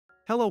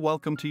Hello,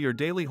 welcome to your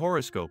daily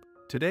horoscope.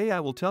 Today I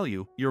will tell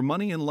you your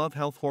money and love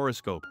health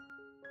horoscope.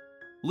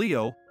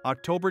 Leo,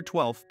 October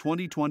 12,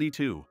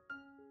 2022.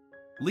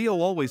 Leo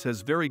always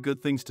has very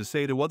good things to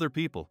say to other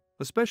people,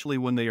 especially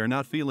when they are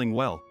not feeling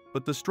well,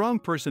 but the strong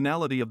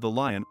personality of the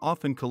lion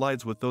often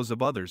collides with those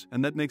of others,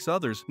 and that makes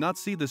others not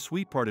see the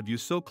sweet part of you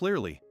so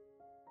clearly.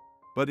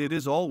 But it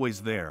is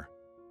always there.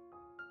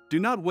 Do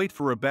not wait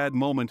for a bad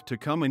moment to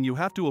come and you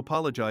have to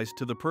apologize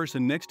to the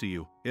person next to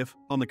you. If,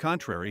 on the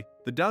contrary,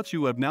 the doubts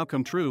you have now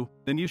come true,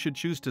 then you should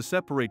choose to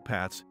separate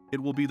paths.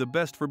 It will be the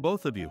best for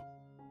both of you.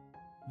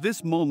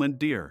 This moment,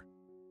 dear.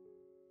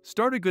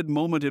 Start a good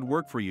moment at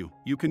work for you.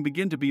 You can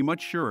begin to be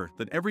much surer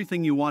that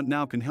everything you want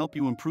now can help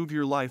you improve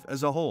your life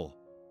as a whole.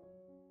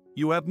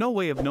 You have no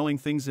way of knowing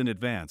things in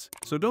advance,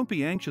 so don't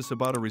be anxious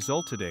about a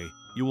result today.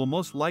 You will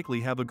most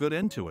likely have a good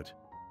end to it.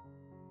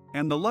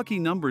 And the lucky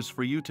numbers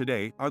for you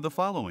today are the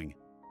following: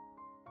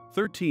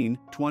 13,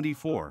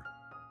 24,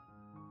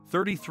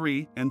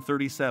 33, and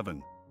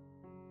 37.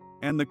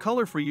 And the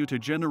color for you to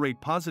generate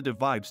positive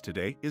vibes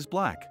today is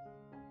black.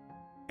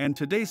 And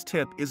today's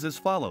tip is as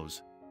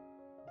follows.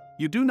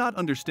 You do not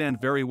understand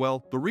very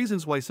well the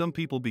reasons why some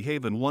people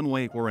behave in one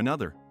way or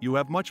another. You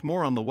have much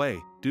more on the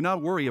way. Do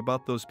not worry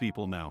about those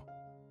people now.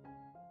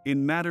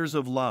 In matters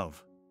of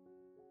love,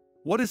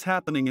 what is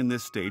happening in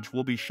this stage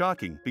will be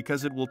shocking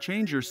because it will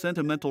change your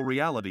sentimental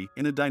reality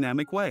in a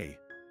dynamic way.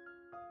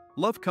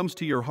 Love comes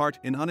to your heart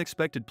in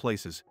unexpected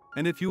places,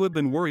 and if you have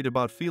been worried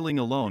about feeling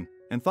alone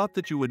and thought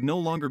that you would no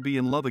longer be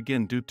in love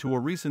again due to a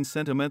recent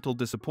sentimental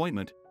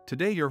disappointment,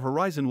 today your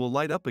horizon will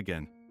light up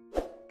again.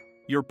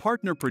 Your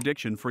partner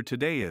prediction for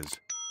today is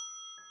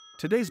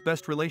today's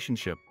best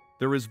relationship.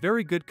 There is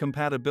very good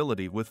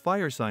compatibility with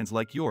fire signs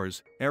like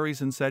yours,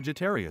 Aries and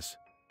Sagittarius.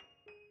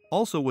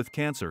 Also with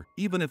Cancer,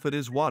 even if it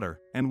is water,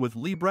 and with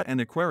Libra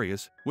and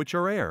Aquarius, which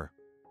are air.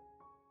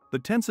 The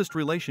tensest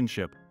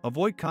relationship,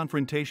 avoid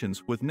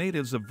confrontations with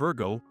natives of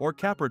Virgo or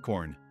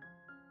Capricorn.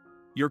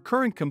 Your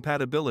current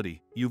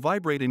compatibility, you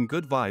vibrate in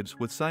good vibes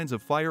with signs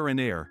of fire and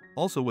air,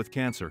 also with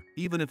Cancer,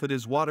 even if it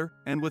is water,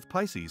 and with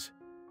Pisces.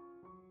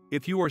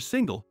 If you are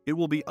single, it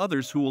will be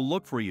others who will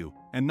look for you,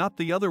 and not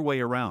the other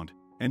way around,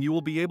 and you will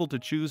be able to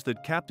choose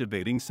that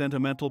captivating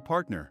sentimental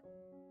partner.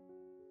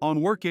 On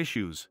work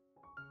issues,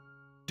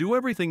 do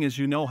everything as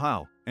you know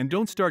how, and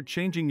don't start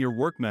changing your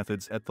work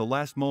methods at the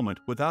last moment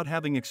without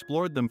having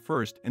explored them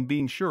first and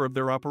being sure of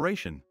their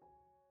operation.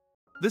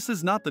 This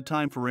is not the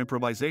time for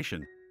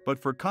improvisation,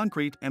 but for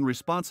concrete and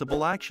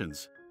responsible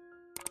actions.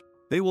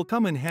 They will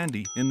come in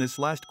handy in this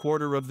last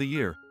quarter of the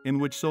year, in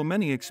which so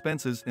many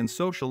expenses and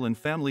social and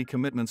family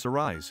commitments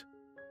arise.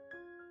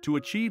 To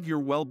achieve your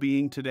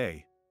well-being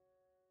today,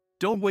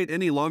 don't wait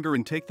any longer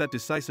and take that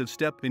decisive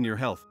step in your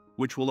health,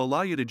 which will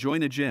allow you to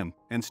join a gym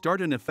and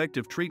start an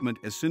effective treatment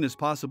as soon as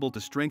possible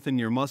to strengthen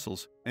your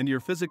muscles and your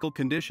physical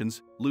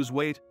conditions, lose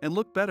weight, and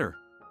look better.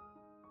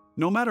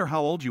 No matter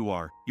how old you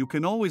are, you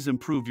can always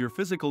improve your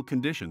physical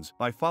conditions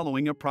by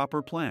following a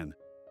proper plan.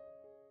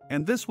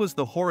 And this was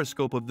the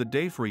horoscope of the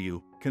day for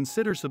you.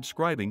 Consider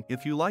subscribing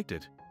if you liked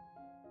it.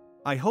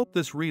 I hope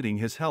this reading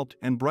has helped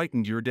and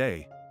brightened your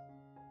day.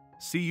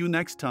 See you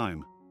next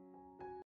time.